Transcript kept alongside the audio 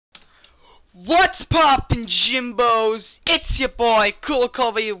What's poppin', Jimbos? It's your boy, Cool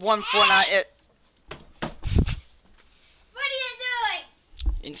Colby 149. What are you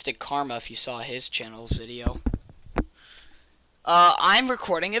doing? Instant karma if you saw his channel's video. I'm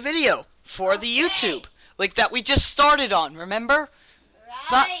recording a video for the YouTube, like that we just started on, remember?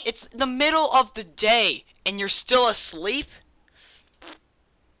 Right. It's the middle of the day, and you're still asleep?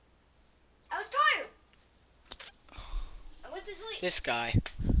 I was tired. I went to sleep. This guy.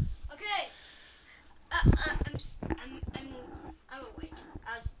 Okay. I'm awake.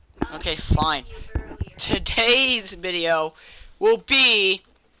 I was Okay, fine. you earlier. Today's video will be...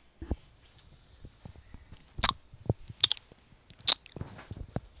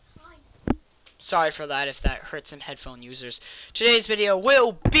 Sorry for that if that hurt some headphone users. Today's video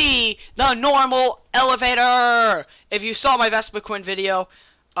will be the normal elevator. If you saw my Vespa Quinn video,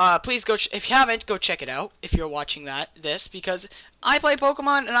 please go. If you haven't, go check it out. If you're watching this, because I play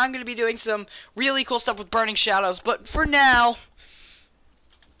Pokemon and I'm gonna be doing some really cool stuff with Burning Shadows. But for now,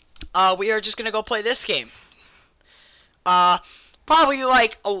 we are just gonna go play this game. Probably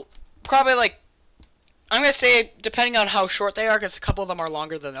like I'm gonna say, depending on how short they are, because a couple of them are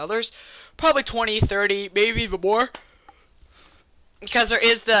longer than others. Probably 20, 30, maybe even more. Because there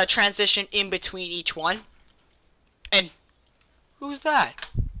is the transition in between each one. And who's that?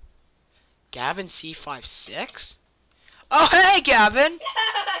 Gavin C56? Oh, hey, Gavin!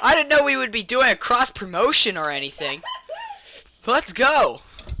 I didn't know we would be doing a cross-promotion or anything. Let's go!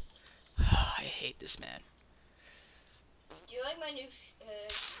 I hate this man. Do you like my new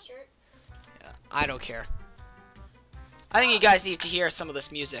shirt? Yeah, I don't care. I think you guys need to hear some of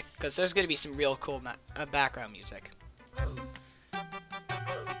this music, because there's going to be some real cool background music.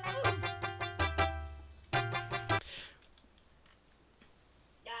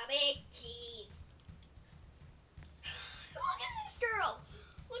 Big cheese. Look at this girl.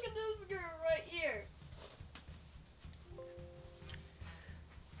 Look at this girl right here.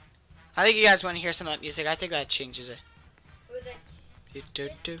 I think you guys want to hear some of that music. I think that changes it. Who is it? Do, do,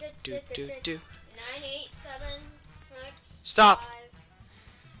 do, do, do, do. 9, 8, 7, 6, Stop.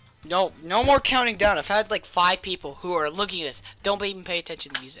 5. No more counting down. I've had like 5 people who are looking at this. Don't even pay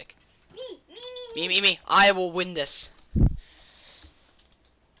attention to music. Me. I will win this.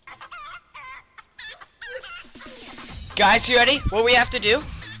 Guys, you ready? What we have to do?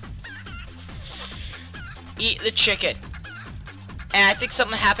 Eat the chicken. And I think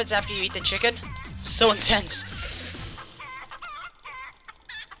something happens after you eat the chicken. So intense.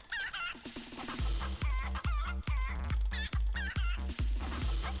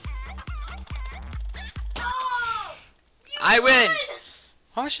 Oh, I win. won!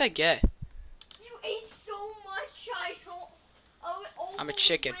 How much should I get? You ate so much. I'm a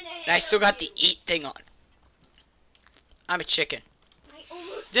chicken. And I still got the eat thing on. I'm a chicken.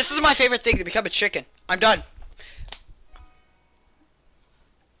 This is my favorite thing, to become a chicken. I'm done.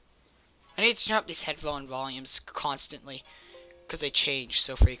 I need to turn up these headphone volumes constantly, because they change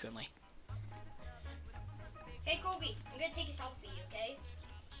so frequently. Hey, Kobe, I'm gonna take a selfie, okay?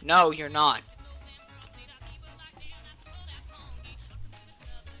 No, you're not.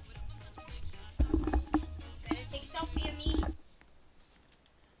 Gonna take a selfie of me.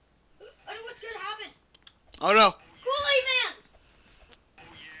 I know what's gonna happen. Oh no. Kool-Aid Man!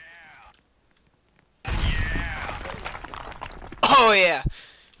 Oh yeah.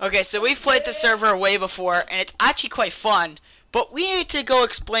 Okay, so we've played the server way before, and it's actually quite fun. But we need to go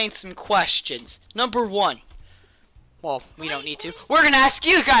explain some questions. Number 1. Well, we don't need to. We're gonna ask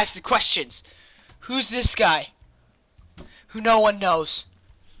you guys some questions. Who's this guy? Who no one knows.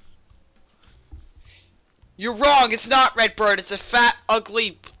 You're wrong. It's not Redbird. It's a fat,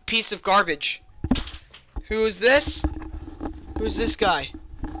 ugly piece of garbage. Who is this? Who's this guy?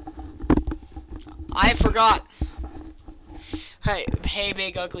 I forgot. Hey,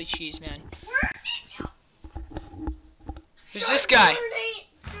 big ugly cheese man. Where did you? Who's this guy?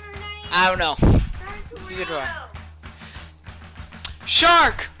 I don't know. Neither do I.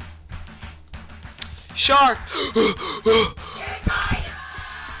 Shark! Shark!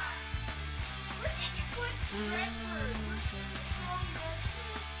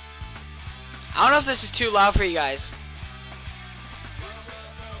 I don't know if this is too loud for you guys.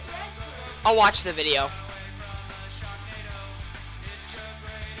 I'll watch the video.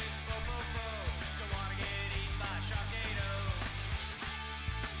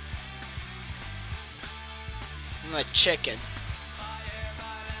 I'm a chicken.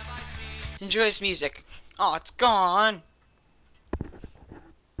 Enjoy this music. Oh, it's gone.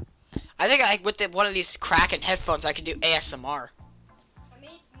 I think with one of these Kraken headphones, I can do ASMR. I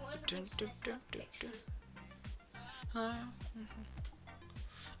made one Dun, dun, dun, dun, dun.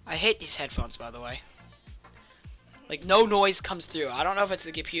 I hate these headphones, by the way. Like, no noise comes through. I don't know if it's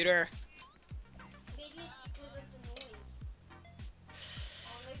the computer. Maybe it's because of the noise.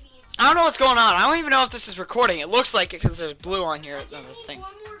 Or maybe it's... I don't know what's going on. I don't even know if this is recording. It looks like it because there's blue on here on this thing.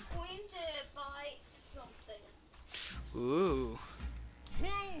 One more coin to buy something. Ooh. Buy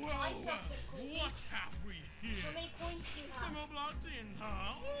something, Kobe. What have we here? How many coins do you have? Some Roblox ins,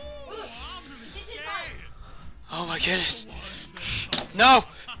 huh? Look, I'm really this is scared. Oh my goodness. No.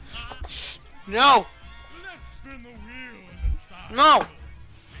 No. Let's spin the wheel in the side. No.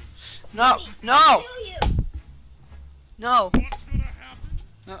 No. No. I'll kill you. No. What's gonna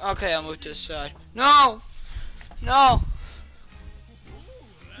happen? Okay, I'll move to the side. No. No.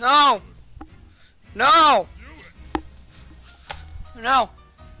 No. No. Do it. No.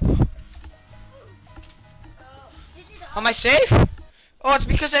 Oh, this is Am I safe? Oh, it's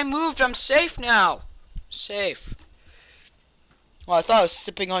because I moved. I'm safe now. Safe. Well, I thought I was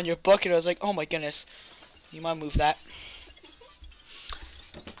sipping on your bucket. I was like, oh my goodness. You might move that.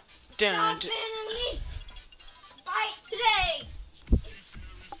 Dun, Stop banning me. Fight today.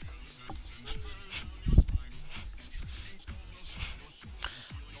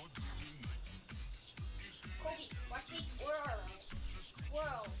 Kobe, watch me twirl.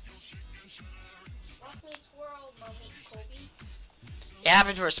 Twirl. Watch me twirl, mommy, Kobe. It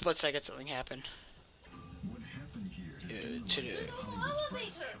happened for a split second. Something happened. What happened here? Today. There's a whole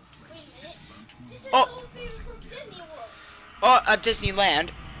elevator. Wait a minute. This is Oh. the elevator from Disney World. Oh, at Disneyland.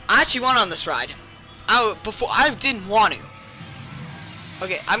 I actually went on this ride. I didn't want to.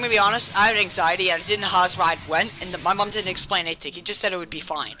 Okay, I'm gonna be honest. I had anxiety. I didn't know how this ride went, and my mom didn't explain anything. He just said it would be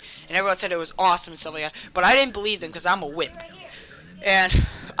fine, and everyone said it was awesome and stuff like that. But I didn't believe them because I'm a wimp, Right here. and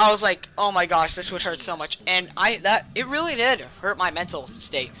I was like, "Oh my gosh, this would hurt so much." And it really did hurt my mental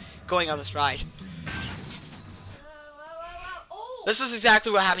state going on this ride. Oh, This is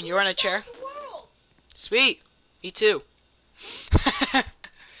exactly what happened. You were in a chair. the world. Sweet. Me too.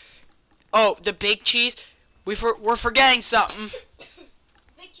 Oh, the big cheese. We're forgetting something.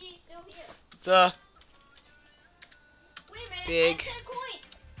 Big cheese still here. The Wait a minute. Big. I have 10 coins.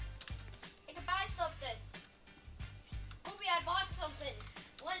 I can buy something. Kobe, I bought something.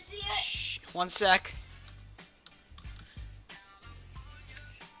 Want to see it? Shh, one sec.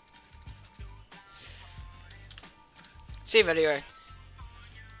 Save video.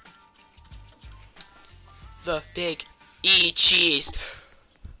 The big E cheese.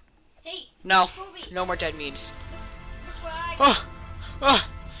 Hey, No, Kobe. no more dead memes. Look what I got. Oh,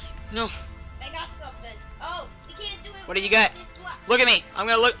 no. I got something. Oh, we can't do it. What do you with got? this block. Look at me.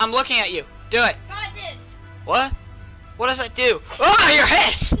 I'm looking at you. Do it. Got this. What? What does that do? Oh, your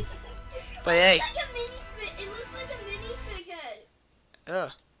head. But hey. It looks like a mini pig head.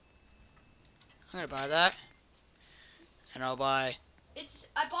 Ugh. I'm gonna buy that. And I'll buy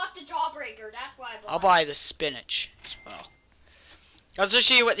I bought the jawbreaker. That's why I bought. I'll buy the spinach as well. I'll just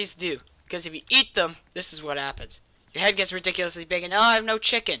show you what these do. Because if you eat them, this is what happens. Your head gets ridiculously big and I have no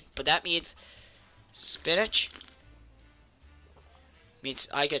chicken. But that means spinach means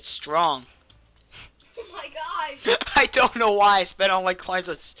I get strong. Oh my gosh. I don't know why I spent all my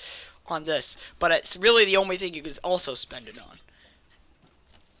coins on this. But it's really the only thing you can also spend it on.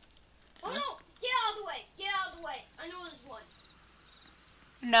 Oh no! Get out of the way! Get out of the way! I know there's one.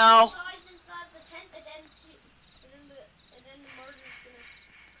 No. Inside the tent, and then the murder's gonna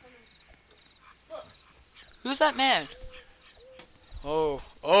come and look. Who's that man? Oh.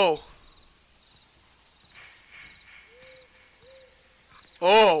 Oh.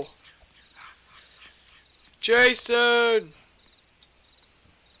 Oh. Jason.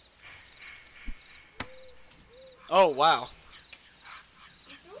 Oh, wow.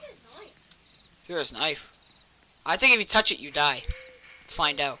 He threw his knife. Here's his knife. I think if you touch it, you die. Let's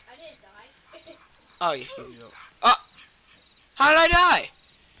find out. I didn't die. Oh, you go. Oh. How did I die?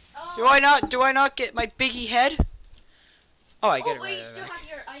 Oh, Do I not get my biggie head? Oh, I get it wait, right you still away. have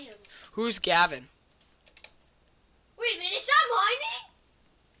your item. Who's Gavin? Wait a minute, is that mining?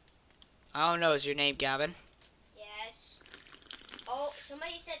 I don't know. Is your name Gavin? Yes. Oh,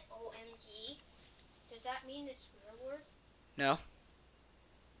 somebody said OMG. Does that mean the swear word? No.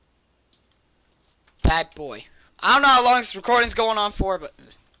 Bad boy. I don't know how long this recording's going on for, but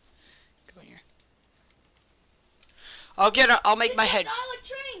go in here. I'll make my head. Dialect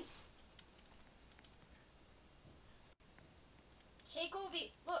trains. Hey, Kobe,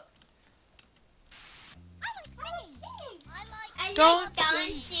 look. I like singing. I like Don't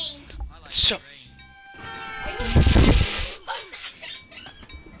dancing. So,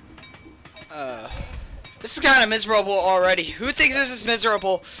 this is kind of miserable already. Who thinks this is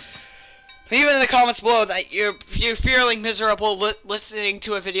miserable? Leave it in the comments below that you're feeling miserable listening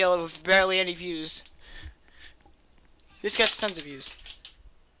to a video with barely any views. This gets tons of views.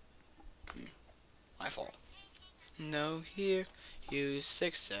 My fault. No, here, use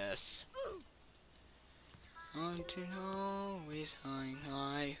success. On to always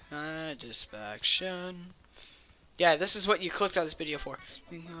high satisfaction. Yeah, this is what you clicked on this video for.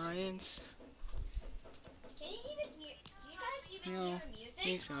 Alliance. Can you even hear? Do you guys even hear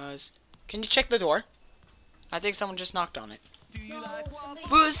music? Because. Can you check the door? I think someone just knocked on it. No,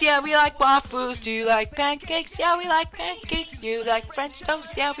 Waffles, yeah, we like waffles. Do you like pancakes? Yeah, we like pancakes. Do you like French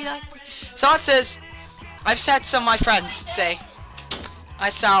toast? Yeah, we like. So it says, I've had some of my friends say, I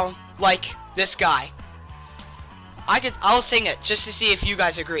sound like this guy. I'll sing it just to see if you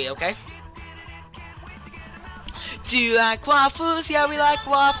guys agree, okay? Do you like waffles? Yeah, we like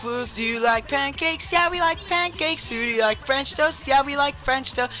waffles. Do you like pancakes? Yeah, we like pancakes. Do you like French toast? Yeah, we like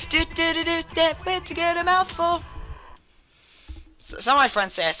French toast. Do do do do do. Wait to get a mouthful. Some of my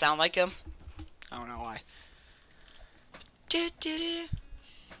friends say I sound like him. I don't know why. Do do do.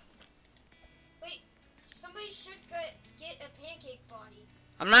 Wait, somebody should get a pancake body.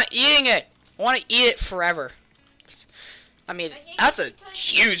 I'm not eating it. I want to eat it forever. I mean, that's a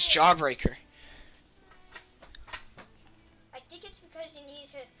huge jawbreaker. I think it's because you need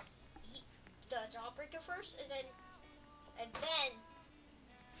to eat the jawbreaker first, and then.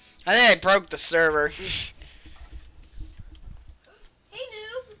 I think I broke the server. Hey,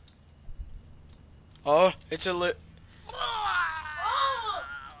 noob. Oh, it's a Oh!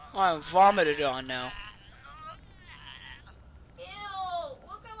 I'm vomited on now. Ew!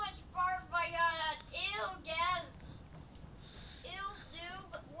 Look how much barf I got. Ew, gas. Ew,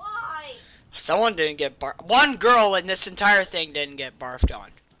 noob. Why? Someone didn't get barfed. One girl in this entire thing didn't get barfed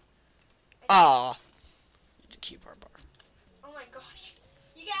on. Aw. To keep our barf. Oh my gosh.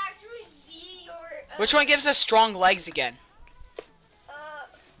 You can actually see your. Which one gives us strong legs again? Uh.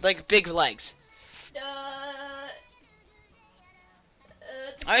 Like big legs. The.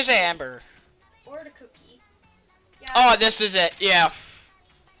 I say Amber. Or the cookie. Yeah. Oh, this is it. Yeah.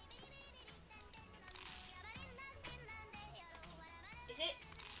 Is it?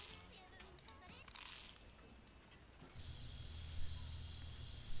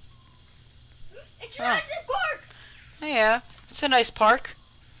 It's Jurassic Park! Oh, yeah. It's a nice park.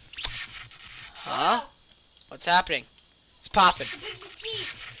 Huh? What's happening? It's popping.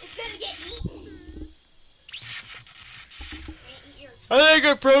 It's gonna get eaten. I think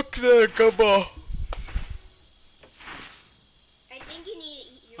I broke the gumbo. I think you need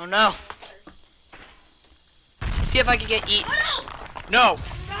to eat your Oh no. first. See if I can get eaten. Oh No.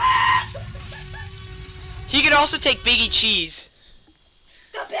 no! He could also take Biggie cheese.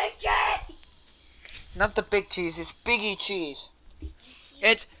 The big cat! Not the big cheese, it's Biggie cheese.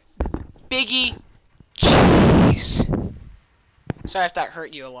 It's Biggie cheese. Sorry if that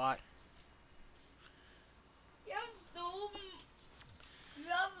hurt you a lot. You have so... You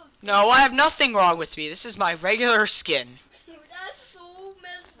have a... No, I have nothing wrong with me. This is my regular skin. That's so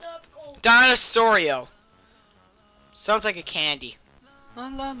messed up. Oh. Dinosaurio. Sounds like a candy. La,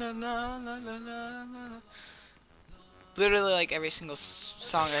 la, la, la, la, la, la, la. Literally like every single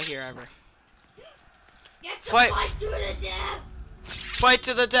song I hear ever. You have to Fight. fight to the death! Fight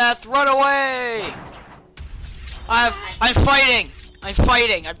to the death, run away! I'm fighting! I'm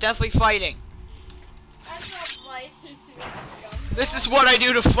fighting, I'm definitely fighting. That's not fight. This is what I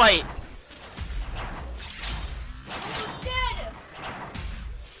do to fight. Almost dead!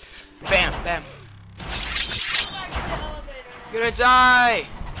 Bam, bam. Back to the elevator. You're gonna die!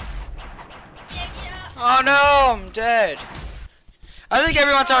 Yeah, get up. Oh no, I'm dead. I think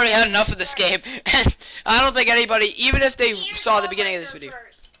everyone's already had enough of this game, and I don't think anybody, even if they Eat your saw the beginning of this jawbreaker video.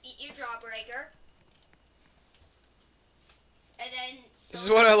 First. Eat your jawbreaker. And then... This is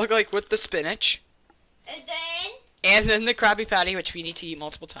what I look like with the spinach. And then... And then the Krabby Patty, which we need to eat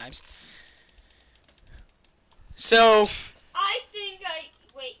multiple times. So, I think I...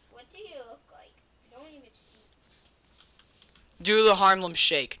 Wait, what do you look like? I don't even see. do the Harlem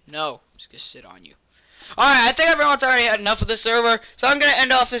Shake. No, I'm just gonna sit on you. Alright, I think everyone's already had enough of the server, so I'm gonna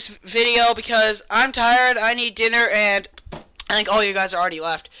end off this video because I'm tired, I need dinner, and I think all you guys are already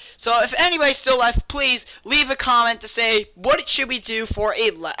left. So if anybody's still left, please leave a comment to say what should we do for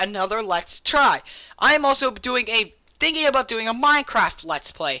another Let's Try. I am also thinking about doing a Minecraft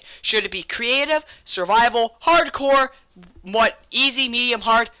Let's Play. Should it be creative, survival, hardcore, what, easy, medium,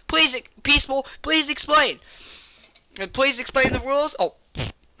 hard? Please, peaceful, please explain. And please explain the rules. Oh.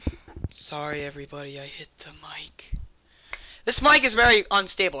 Sorry everybody, I hit the mic. This mic is very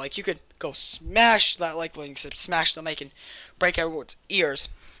unstable. Like you could go smash that like button, except smash the mic and break everyone's ears.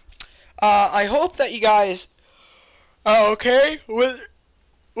 I hope that you guys are okay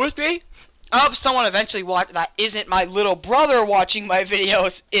with me. I hope someone eventually that isn't my little brother watching my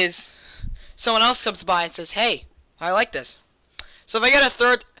videos is someone else comes by and says, hey, I like this. So if I get a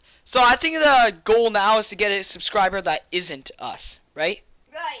third, so I think the goal now is to get a subscriber that isn't us, right?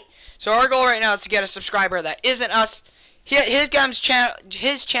 Right. So our goal right now is to get a subscriber that isn't us. His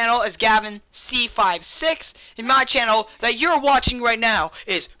channel is Gavin C56, and my channel that you're watching right now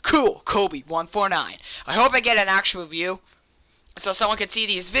is Cool Kobe 149. I hope I get an actual view, so someone can see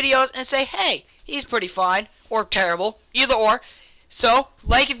these videos and say, hey, he's pretty fine, or terrible, either or. So,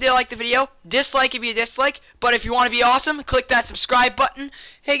 like if they like the video, dislike if you dislike, but if you want to be awesome, click that subscribe button.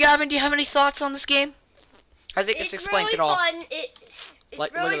 Hey Gavin, do you have any thoughts on this game? I think this explains really it all. Fun. It's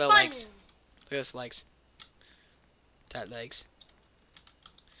Look really at the fun. legs. Look at his legs. That legs.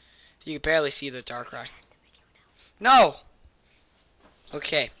 You can barely see the dark eye. No!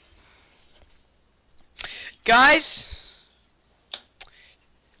 Okay. Guys,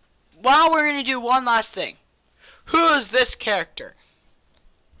 well, we're going to do one last thing. Who is this character?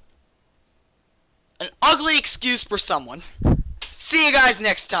 An ugly excuse for someone. See you guys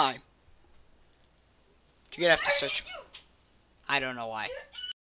next time. You're going to have to search. I don't know why.